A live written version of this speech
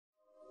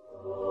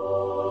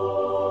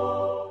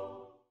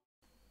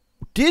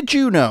Did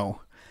you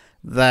know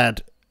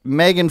that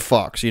Megan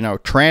Fox,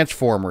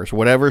 Transformers,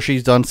 whatever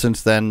she's done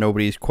since then,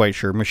 nobody's quite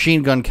sure.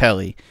 Machine Gun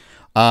Kelly.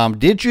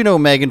 Did you know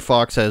Megan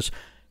Fox has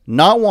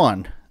not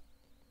one,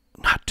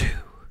 not two,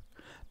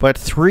 but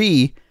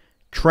 3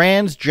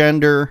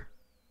 transgender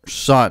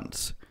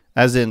sons,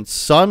 as in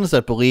sons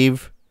that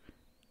believe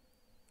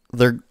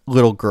they're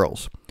little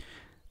girls.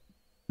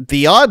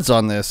 The odds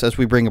on this, as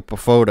we bring up a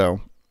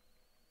photo,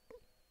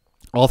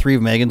 all 3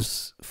 of Megan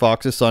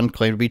Fox's sons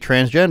claim to be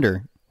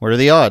transgender. What are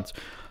the odds?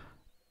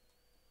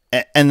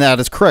 And that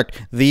is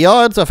correct. The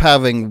odds of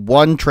having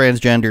one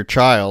transgender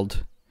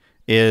child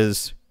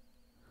is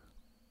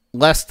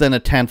less than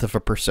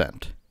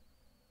 0.1%.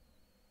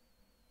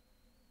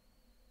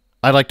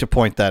 I'd like to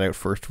point that out,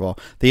 first of all.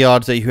 The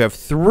odds that you have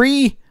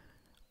 3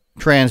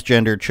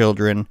 transgender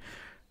children,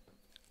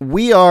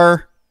 we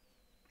are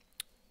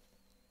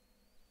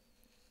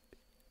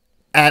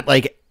at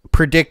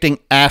predicting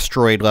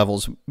asteroid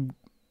levels.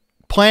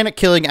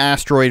 Planet-killing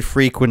asteroid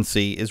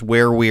frequency is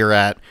where we are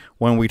at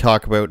when we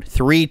talk about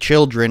 3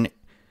 children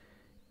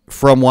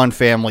from one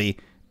family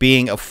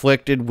being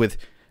afflicted with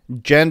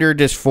gender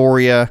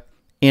dysphoria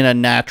in a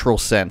natural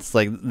sense.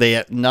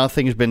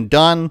 Nothing's been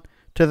done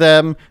to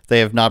them. They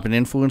have not been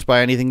influenced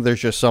by anything.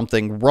 There's just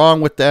something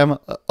wrong with them,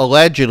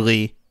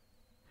 allegedly,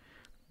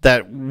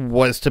 that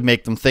was to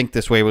make them think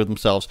this way with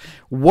themselves.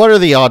 What are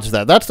the odds of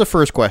that? That's the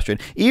first question.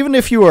 Even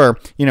if you are,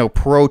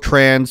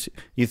 pro-trans,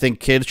 you think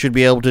kids should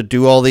be able to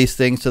do all these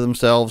things to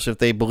themselves if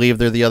they believe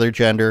they're the other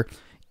gender.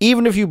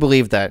 Even if you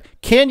believe that,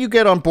 can you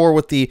get on board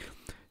with the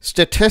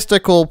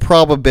statistical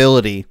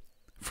probability,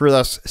 for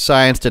us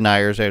science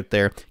deniers out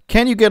there,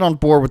 can you get on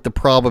board with the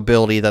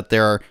probability that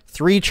there are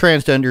 3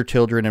 transgender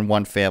children in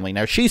one family?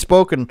 Now, she's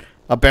spoken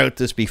about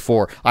this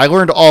before. I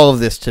learned all of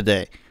this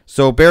today.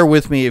 So bear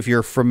with me if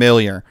you're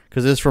familiar,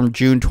 because this is from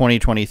June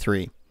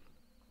 2023.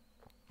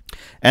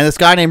 And this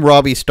guy named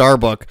Robbie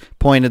Starbuck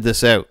pointed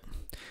this out,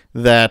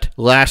 that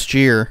last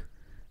year,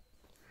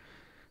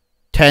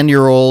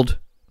 10-year-old,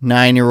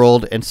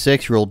 9-year-old, and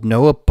 6-year-old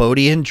Noah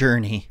Bodie and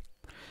Journey,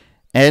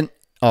 and,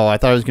 I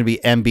thought it was going to be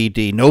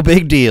MBD, no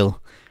big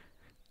deal,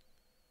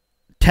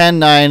 10,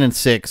 9, and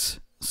 6,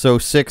 so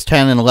 6,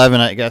 10, and 11,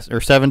 I guess,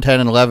 or 7,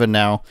 10, and 11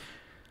 now.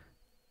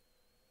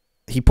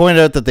 He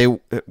pointed out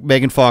that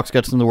Megan Fox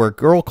gets them to wear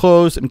girl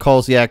clothes and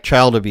calls the act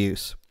child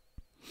abuse.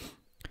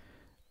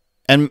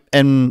 And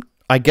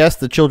I guess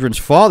the children's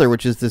father,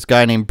 which is this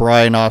guy named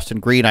Brian Austin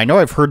Green, I know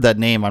I've heard that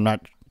name. I'm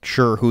not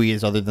sure who he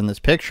is other than this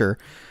picture.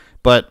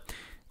 But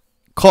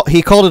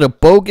he called it a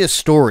bogus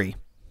story.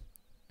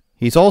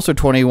 He's also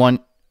 21,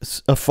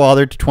 a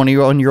father to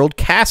 21-year-old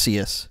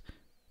Cassius.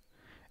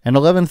 And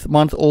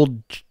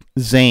 11-month-old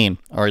Zane.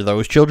 Are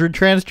those children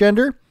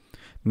transgender?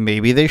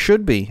 Maybe they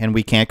should be, and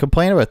we can't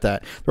complain about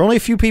that. There are only a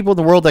few people in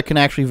the world that can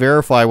actually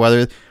verify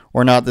whether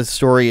or not this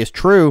story is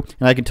true,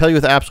 and I can tell you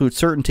with absolute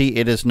certainty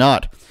it is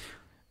not.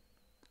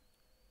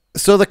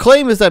 So the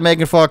claim is that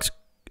Megan Fox,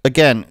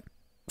 again,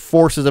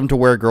 forces them to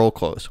wear girl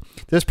clothes.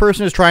 This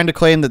person is trying to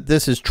claim that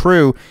this is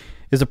true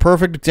is a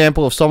perfect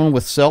example of someone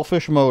with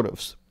selfish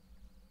motives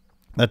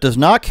that does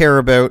not care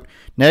about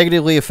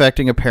negatively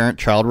affecting a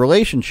parent-child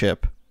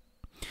relationship.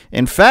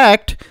 In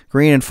fact,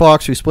 Green and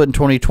Fox, who split in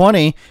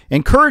 2020,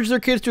 encourage their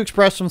kids to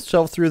express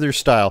themselves through their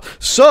style.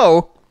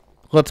 So,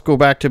 let's go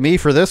back to me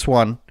for this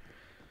one.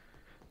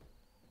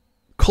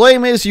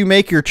 Claim is you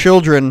make your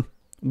children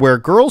wear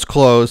girls'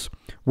 clothes.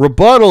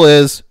 Rebuttal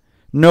is,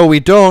 no, we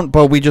don't,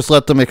 but we just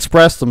let them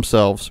express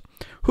themselves.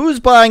 Who's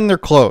buying their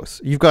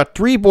clothes? You've got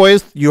 3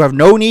 boys. You have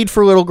no need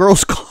for little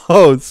girls'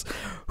 clothes.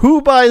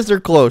 Who buys their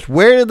clothes?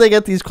 Where did they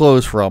get these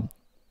clothes from?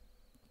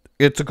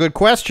 It's a good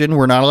question.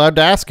 We're not allowed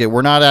to ask it.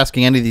 We're not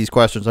asking any of these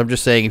questions. I'm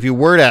just saying if you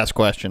were to ask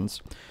questions.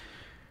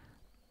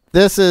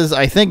 This is,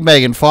 I think,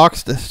 Megan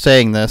Fox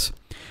saying this.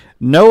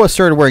 Noah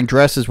started wearing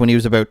dresses when he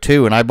was about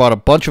 2, and I bought a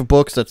bunch of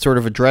books that sort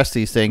of address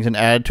these things and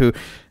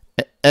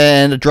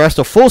addressed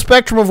a full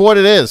spectrum of what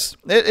it is.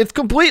 It's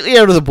completely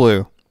out of the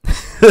blue.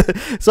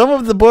 Some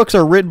of the books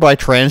are written by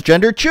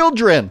transgender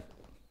children.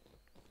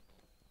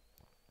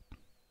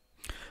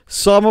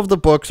 Some of the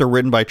books are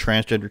written by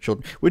transgender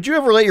children. Would you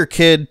ever let your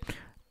kid...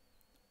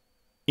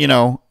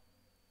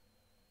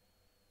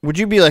 would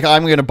you be like,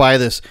 I'm going to buy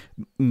this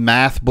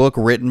math book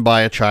written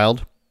by a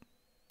child?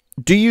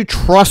 Do you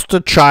trust a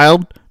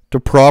child to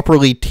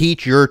properly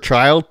teach your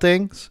child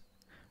things?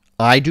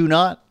 I do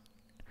not.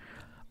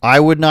 I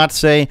would not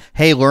say,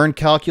 hey, learn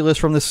calculus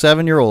from the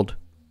 7-year-old.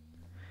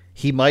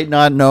 He might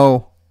not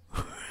know.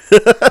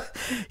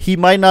 He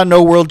might not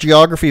know world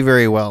geography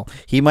very well.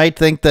 He might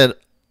think that,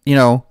 he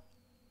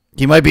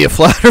might be a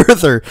flat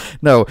earther.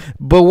 No,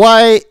 but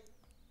why...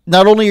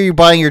 Not only are you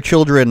buying your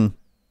children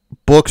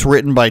books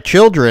written by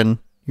children,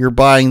 you're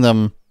buying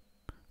them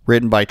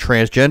written by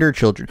transgender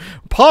children.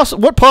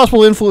 What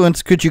possible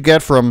influence could you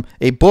get from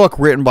a book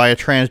written by a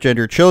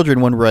transgender children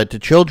when read to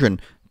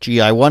children?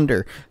 Gee, I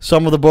wonder.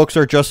 Some of the books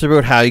are just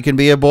about how you can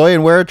be a boy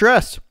and wear a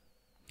dress.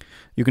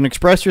 You can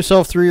express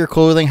yourself through your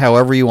clothing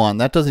however you want.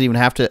 That doesn't even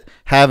have to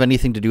have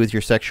anything to do with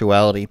your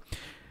sexuality.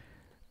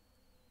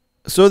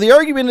 So the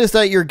argument is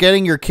that you're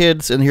getting your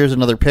kids, and here's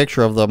another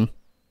picture of them.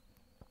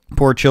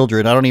 Poor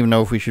children. I don't even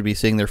know if we should be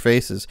seeing their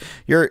faces.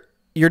 You're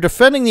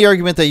defending the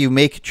argument that you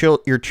make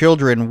your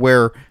children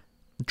wear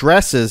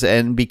dresses,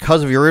 and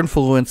because of your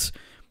influence,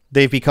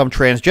 they've become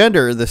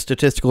transgender. The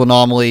statistical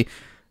anomaly,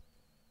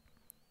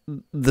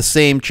 the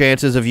same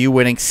chances of you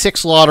winning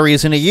 6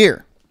 lotteries in a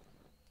year.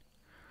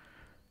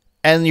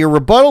 And your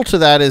rebuttal to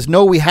that is,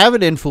 no, we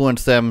haven't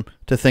influenced them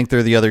to think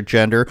they're the other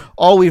gender.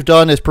 All we've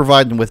done is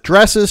provide them with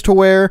dresses to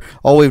wear.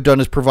 All we've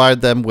done is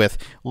provide them with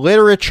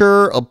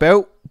literature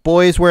about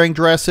boys wearing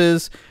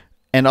dresses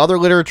and other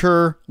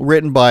literature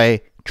written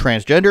by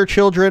transgender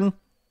children.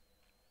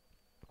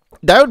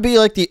 That would be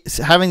like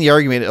having the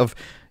argument of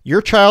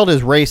your child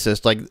is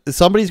racist. Like,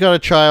 somebody's got a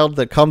child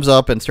that comes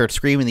up and starts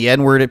screaming the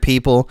N-word at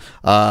people,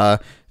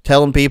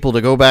 telling people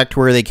to go back to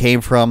where they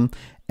came from,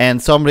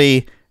 and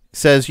somebody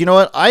says, you know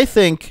what, I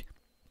think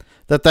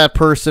that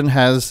person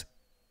has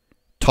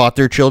taught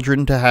their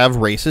children to have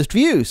racist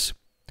views.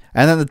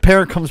 And then the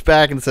parent comes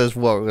back and says,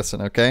 whoa,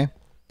 listen, okay?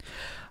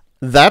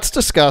 That's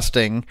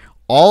disgusting.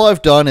 All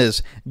I've done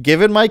is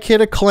given my kid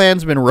a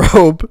Klansman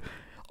robe.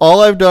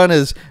 All I've done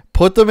is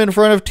put them in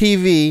front of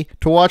TV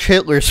to watch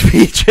Hitler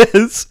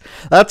speeches.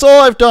 That's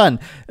all I've done.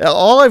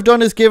 All I've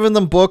done is given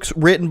them books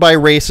written by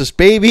racist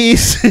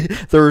babies.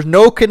 There's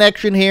no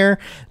connection here.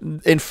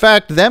 In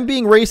fact, them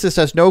being racist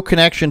has no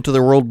connection to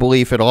their world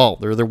belief at all,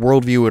 or their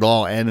worldview at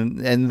all,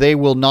 and they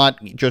will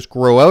not just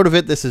grow out of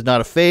it. This is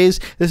not a phase.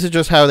 This is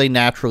just how they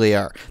naturally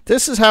are.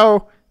 This is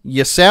how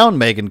you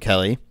sound, Megyn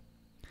Kelly.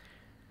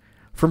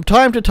 From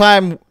time to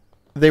time,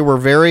 they were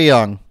very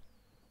young.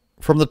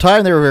 From the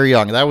time they were very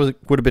young, that would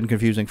have been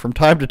confusing. From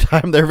time to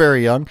time, they're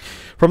very young.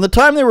 From the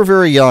time they were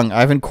very young,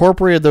 I've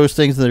incorporated those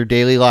things in their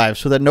daily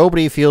lives so that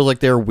nobody feels like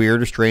they're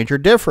weird or strange or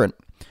different.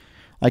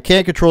 I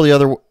can't control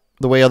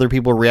the way other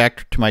people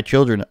react to my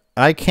children.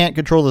 I can't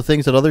control the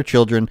things that other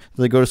children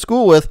that they go to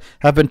school with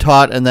have been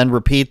taught and then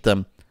repeat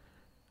them.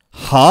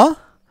 Huh?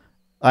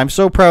 I'm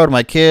so proud of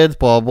my kids,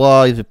 blah,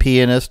 blah. He's a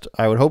pianist.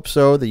 I would hope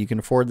so, that you can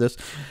afford this.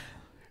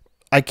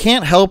 I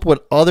can't help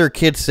what other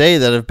kids say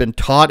that have been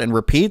taught and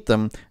repeat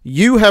them.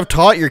 You have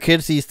taught your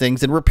kids these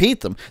things and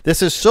repeat them.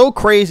 This is so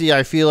crazy,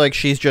 I feel like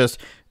she's just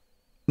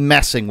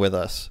messing with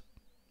us.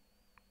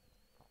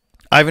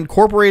 I've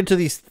incorporated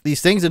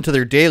these things into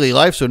their daily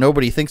life so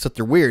nobody thinks that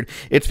they're weird.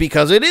 It's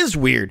because it is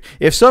weird.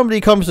 If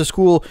somebody comes to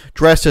school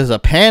dressed as a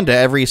panda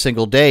every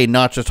single day,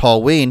 not just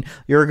Halloween,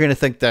 you're going to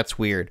think that's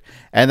weird.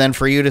 And then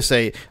for you to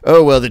say,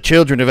 oh, well, the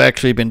children have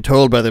actually been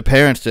told by the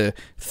parents to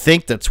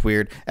think that's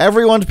weird.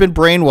 Everyone's been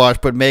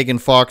brainwashed but Megan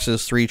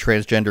Fox's 3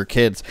 transgender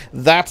kids.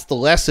 That's the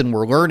lesson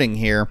we're learning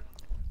here.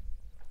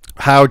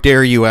 How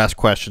dare you ask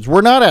questions? We're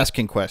not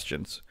asking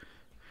questions.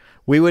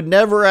 We would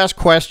never ask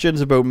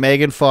questions about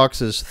Megan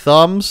Fox's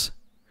thumbs,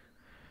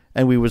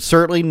 and we would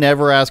certainly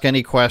never ask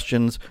any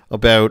questions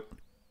about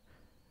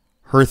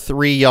her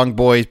 3 young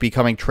boys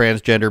becoming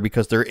transgender,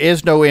 because there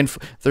is no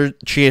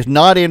she is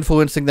not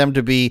influencing them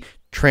to be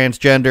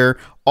transgender.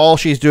 All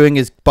she's doing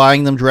is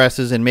buying them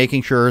dresses and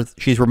making sure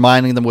she's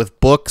reminding them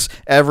with books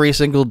every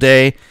single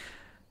day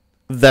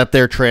that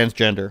they're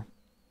transgender.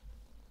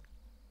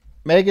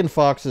 Megan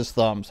Fox's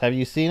thumbs. Have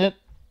you seen it?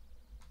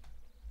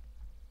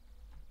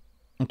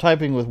 I'm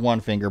typing with one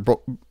finger,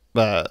 but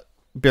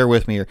bear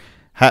with me here.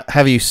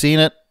 Have you seen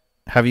it?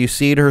 Have you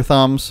seen her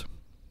thumbs?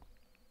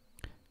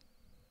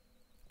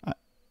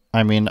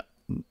 I mean,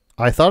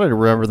 I thought I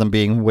remember them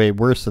being way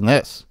worse than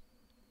this.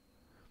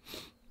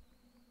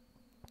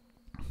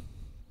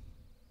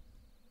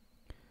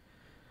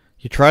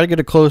 You try to get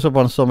a close-up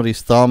on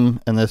somebody's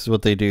thumb, and this is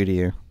what they do to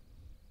you.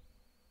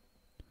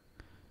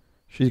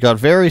 She's got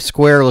very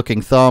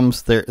square-looking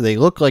thumbs. They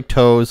look like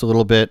toes a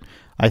little bit.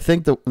 I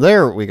think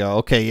there we go.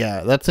 Okay,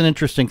 yeah, that's an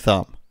interesting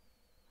thumb.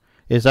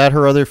 Is that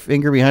her other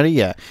finger behind it?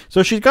 Yeah.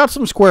 So she's got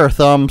some square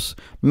thumbs.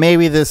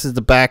 Maybe this is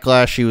the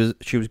backlash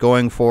she was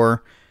going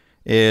for.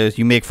 Is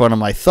you make fun of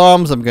my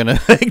thumbs, I'm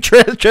gonna make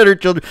transgender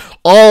children.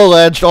 All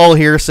alleged, all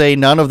hearsay.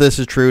 None of this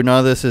is true. None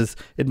of this is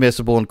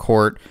admissible in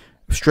court.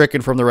 Stricken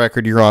from the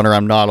record, Your Honor.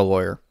 I'm not a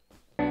lawyer.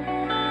 Turn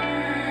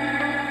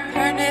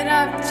it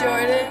up,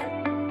 Jordan.